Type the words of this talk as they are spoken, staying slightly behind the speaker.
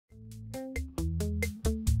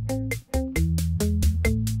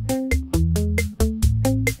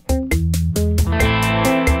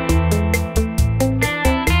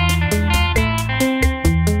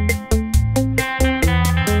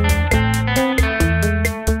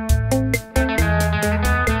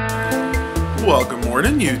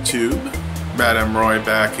YouTube. Madam Roy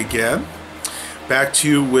back again. Back to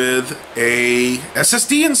you with a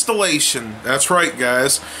SSD installation. That's right,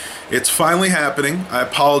 guys. It's finally happening. I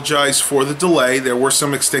apologize for the delay. There were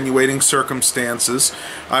some extenuating circumstances.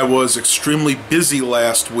 I was extremely busy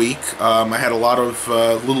last week. I had a lot of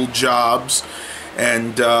little jobs,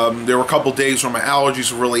 and there were a couple days where my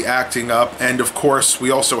allergies were really acting up, and of course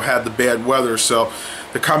we also had the bad weather, so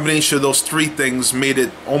the combination of those three things made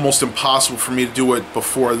it almost impossible for me to do it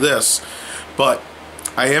before this. But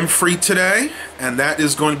I am free today, and that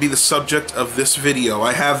is going to be the subject of this video.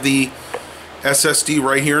 I have the SSD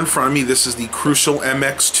right here in front of me. This is the Crucial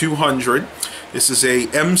MX-200. This is a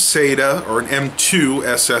M-SATA or an M2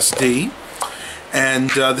 SSD, and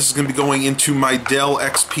this is going to be going into my Dell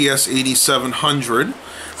XPS 8700.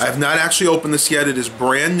 I have not actually opened this yet. It is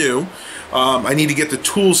brand new. I need to get the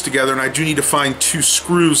tools together, and I do need to find two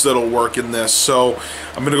screws that'll work in this. So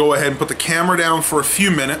I'm going to go ahead and put the camera down for a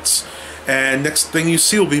few minutes, and next thing you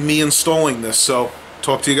see will be me installing this. So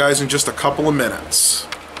talk to you guys in just a couple of minutes.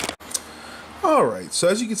 Alright, so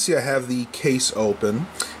as you can see, I have the case open,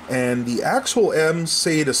 and the actual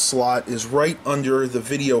M-SATA slot is right under the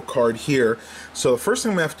video card here. So the first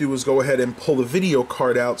thing I'm going to have to do is go ahead and pull the video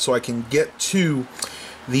card out so I can get to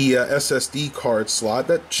the SSD card slot.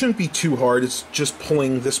 That shouldn't be too hard. It's just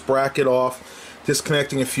pulling this bracket off,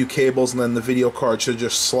 disconnecting a few cables, and then the video card should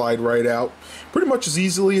just slide right out pretty much as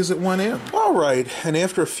easily as it went in. Alright, and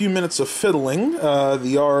after a few minutes of fiddling, the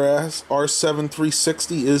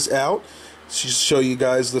R7-360 is out. Just show you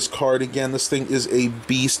guys this card again. This thing is a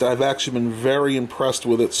beast. I've actually been very impressed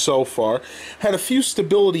with it so far. Had a few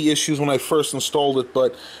stability issues when I first installed it,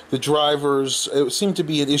 but the drivers, it seemed to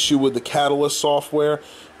be an issue with the Catalyst software,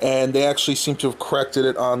 and they actually seem to have corrected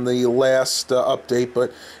it on the last update.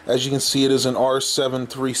 But as you can see, it is an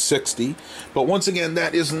R7-360. But once again,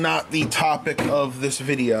 that is not the topic of this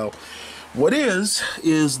video. What is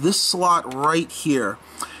this slot right here.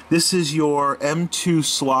 This is your M2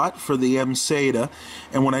 slot for the M-SATA,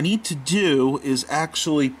 and what I need to do is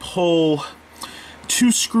actually pull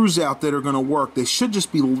two screws out that are going to work. They should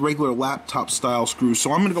just be regular laptop style screws,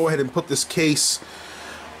 so I'm going to go ahead and put this case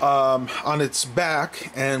on its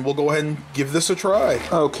back, and we'll go ahead and give this a try.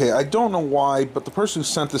 Okay, I don't know why, but the person who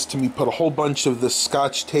sent this to me put a whole bunch of this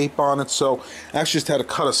Scotch tape on it, so I actually just had to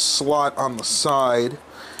cut a slot on the side,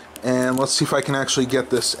 and let's see if I can actually get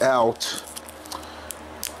this out.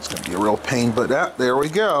 It's going to be a real pain, but there we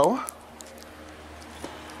go.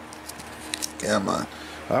 Come on.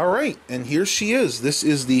 Alright, and here she is. This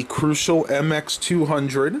is the Crucial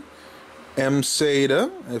MX-200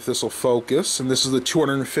 M-SATA, if this will focus, and this is the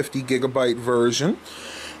 250 gigabyte version.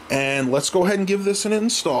 And let's go ahead and give this an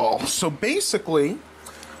install. So basically,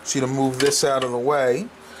 see, to move this out of the way,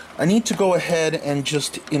 I need to go ahead and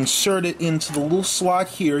just insert it into the little slot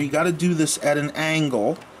here. You got to do this at an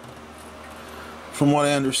angle, from what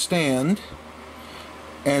I understand,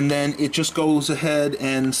 and then it just goes ahead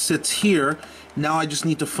and sits here. Now I just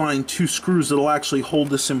need to find two screws that'll actually hold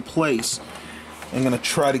this in place. I'm going to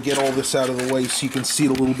try to get all this out of the way so you can see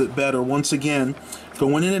it a little bit better. Once again,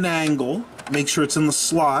 go in at an angle, make sure it's in the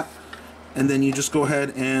slot, and then you just go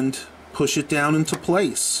ahead and push it down into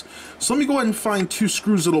place. So let me go ahead and find two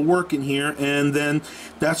screws that'll work in here, and then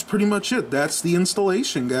that's pretty much it. That's the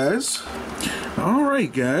installation, guys.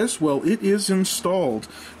 Alright, guys, well, it is installed.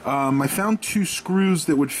 I found two screws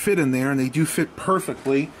that would fit in there, and they do fit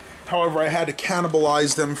perfectly. However, I had to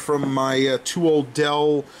cannibalize them from my two old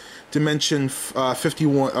Dell Dimension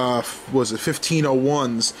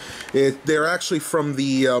 1501s. They're actually from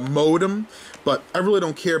the modem, but I really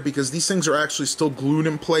don't care because these things are actually still glued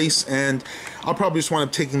in place, and I'll probably just wind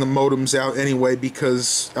up taking the modems out anyway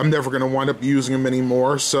because I'm never going to wind up using them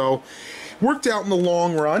anymore. So worked out in the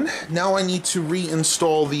long run. Now I need to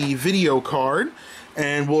reinstall the video card,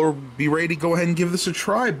 and we'll be ready to go ahead and give this a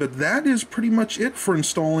try. But that is pretty much it for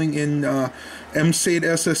installing in M-SATA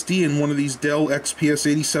SSD in one of these Dell XPS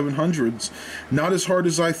 8700s. Not as hard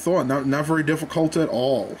as I thought. Not very difficult at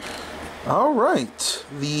all. Alright,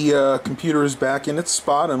 the computer is back in its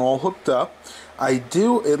spot and all hooked up. I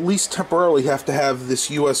do, at least temporarily, have to have this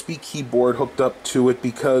USB keyboard hooked up to it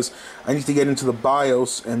because I need to get into the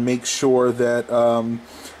BIOS and make sure that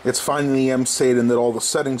it's finding the M-SATA and that all the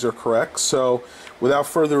settings are correct. So, without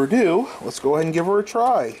further ado, let's go ahead and give her a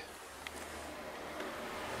try.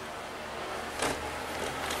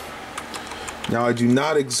 Now, I do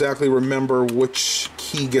not exactly remember which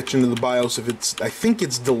key gets you into the BIOS. I think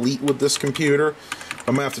it's delete with this computer.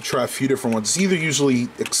 I'm going to have to try a few different ones. It's either usually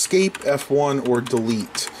escape, F1, or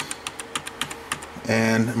delete.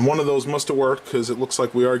 And one of those must have worked because it looks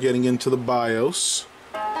like we are getting into the BIOS.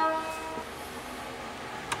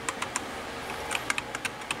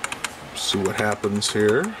 See what happens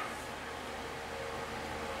here.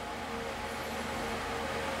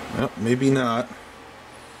 Well, maybe not.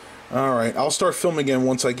 Alright, I'll start filming again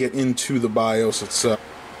once I get into the BIOS itself.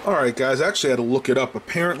 Alright guys, I actually had to look it up.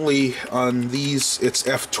 Apparently on these it's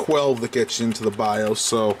F12 that gets you into the BIOS,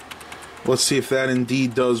 so let's see if that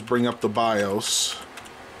indeed does bring up the BIOS.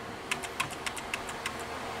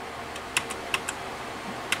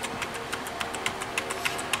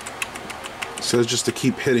 It says just to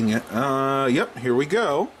keep hitting it. Yep, here we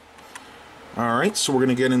go. Alright, so we're going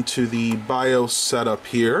to get into the BIOS setup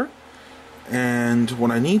here. And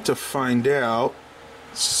what I need to find out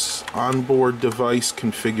is onboard device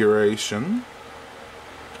configuration.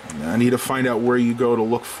 And I need to find out where you go to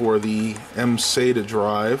look for the M-SATA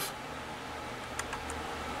drive.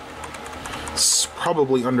 It's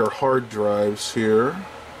probably under hard drives here.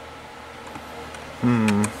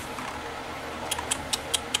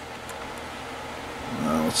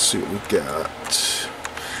 Let's see what we got.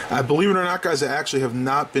 Believe it or not, guys, I actually have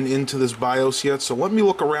not been into this BIOS yet, so let me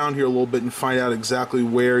look around here a little bit and find out exactly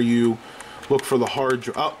where you look for the hard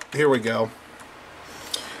drive. Oh, here we go.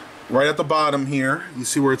 Right at the bottom here, you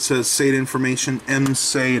see where it says SATA information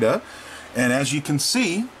M-SATA, and as you can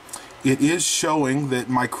see, it is showing that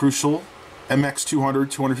my Crucial MX-200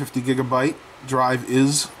 250GB drive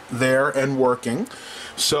is there and working.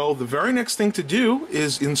 So the very next thing to do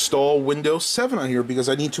is install Windows 7 on here, because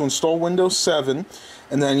I need to install Windows 7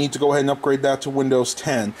 and then I need to go ahead and upgrade that to Windows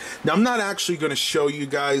 10. Now I'm not actually going to show you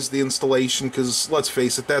guys the installation because let's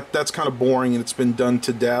face it, that's kind of boring and it's been done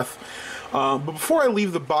to death. But before I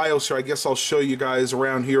leave the BIOS here, I guess I'll show you guys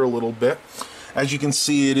around here a little bit. As you can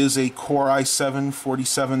see, it is a Core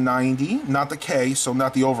i7-4790, not the K, so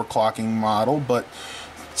not the overclocking model, but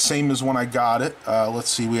same as when I got it. Let's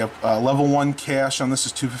see, we have level 1 cache on this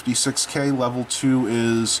is 256K, level 2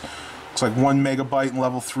 is, looks like 1 megabyte, and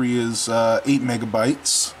level 3 is 8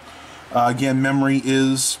 megabytes. Again, memory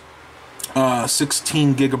is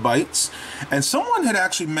 16 gigabytes. And someone had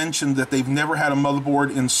actually mentioned that they've never had a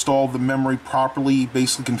motherboard install the memory properly,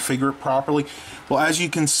 basically configure it properly. Well, as you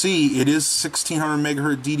can see, it is 1600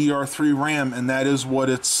 megahertz DDR3 RAM, and that is what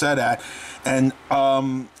it's set at. And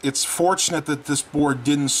it's fortunate that this board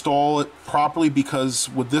did install it properly, because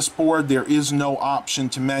with this board there is no option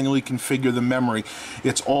to manually configure the memory.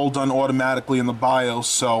 It's all done automatically in the BIOS,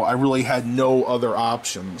 so I really had no other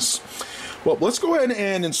options. Well, let's go ahead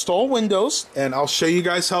and install Windows, and I'll show you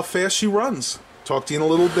guys how fast she runs. Talk to you in a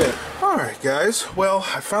little bit. Alright guys, well,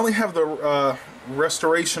 I finally have the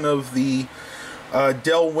restoration of the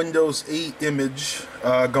Dell Windows 8 image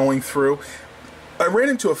going through. I ran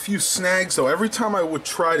into a few snags though. Every time I would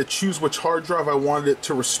try to choose which hard drive I wanted it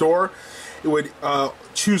to restore, it would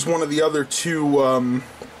choose one of the other two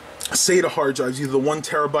SATA hard drives, either the 1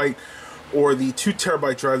 terabyte or the 2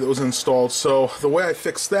 terabyte drive that was installed. So the way I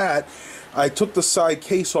fixed that, I took the side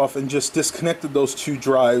case off and just disconnected those two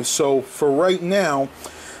drives. So for right now,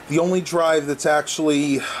 the only drive that's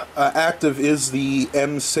actually active is the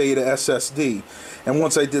M-SATA SSD. And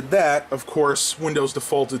once I did that, of course, Windows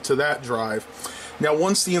defaulted to that drive. Now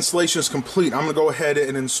once the installation is complete, I'm going to go ahead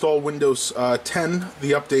and install Windows 10,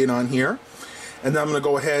 the update on here. And then I'm going to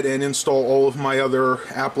go ahead and install all of my other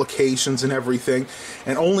applications and everything.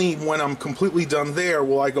 And only when I'm completely done there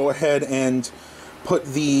will I go ahead and put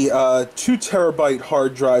the 2 terabyte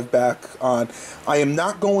hard drive back on. I am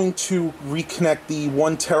not going to reconnect the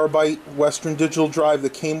 1 terabyte Western Digital drive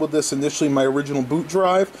that came with this initially, my original boot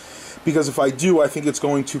drive, because if I do, I think it's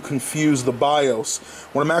going to confuse the BIOS.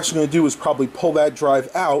 What I'm actually going to do is probably pull that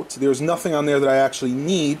drive out. There's nothing on there that I actually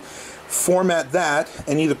need. Format that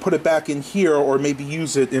and either put it back in here or maybe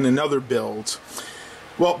use it in another build.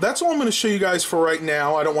 Well, that's all I'm going to show you guys for right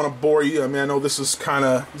now. I don't want to bore you. I mean, I know this is kind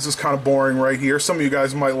of boring right here. Some of you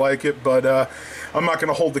guys might like it, but I'm not going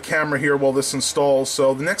to hold the camera here while this installs.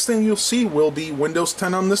 So the next thing you'll see will be Windows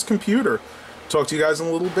 10 on this computer. Talk to you guys in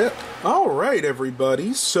a little bit. All right,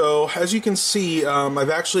 everybody. So as you can see, I've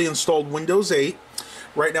actually installed Windows 8.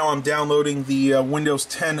 Right now, I'm downloading the Windows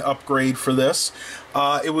 10 upgrade for this.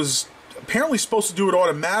 It was apparently supposed to do it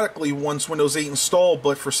automatically once Windows 8 installed,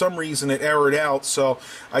 but for some reason it errored out, so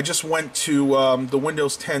I just went to the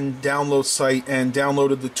Windows 10 download site and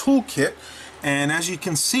downloaded the toolkit, and as you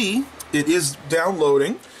can see, it is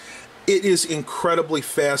downloading. It is incredibly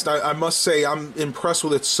fast. I must say I'm impressed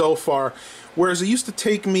with it so far. Whereas it used to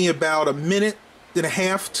take me about a minute and a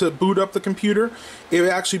half to boot up the computer, it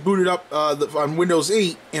actually booted up on Windows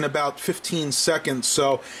 8 in about 15 seconds.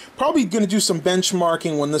 So probably going to do some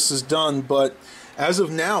benchmarking when this is done, but as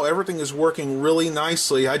of now, everything is working really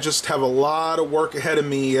nicely. I just have a lot of work ahead of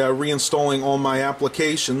me reinstalling all my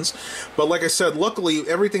applications. But like I said, luckily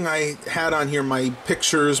everything I had on here, my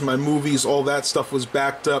pictures, my movies, all that stuff was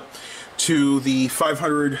backed up to the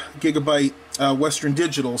 500 gigabyte Western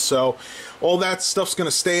Digital. So all that stuff's going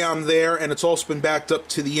to stay on there, and it's also been backed up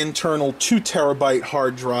to the internal 2 terabyte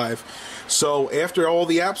hard drive. So after all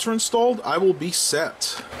the apps are installed, I will be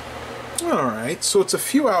set. Alright, so it's a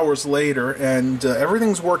few hours later, and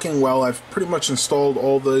everything's working well. I've pretty much installed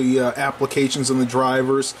all the applications and the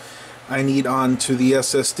drivers I need onto the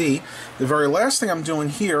SSD. The very last thing I'm doing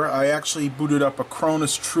here, I actually booted up a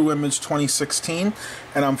Cronus True Image 2016,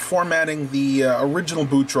 and I'm formatting the original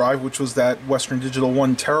boot drive, which was that Western Digital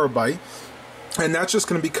 1 terabyte, and that's just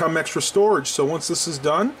going to become extra storage. So once this is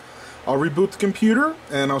done, I'll reboot the computer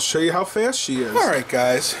and I'll show you how fast she is. Alright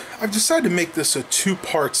guys, I've decided to make this a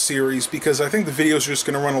 2-part series because I think the videos are just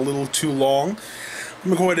going to run a little too long. I'm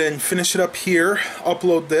going to go ahead and finish it up here,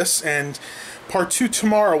 upload this, and part 2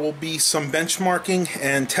 tomorrow will be some benchmarking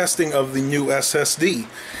and testing of the new SSD.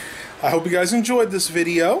 I hope you guys enjoyed this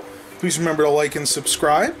video. Please remember to like and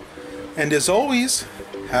subscribe. And as always,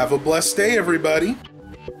 have a blessed day, everybody.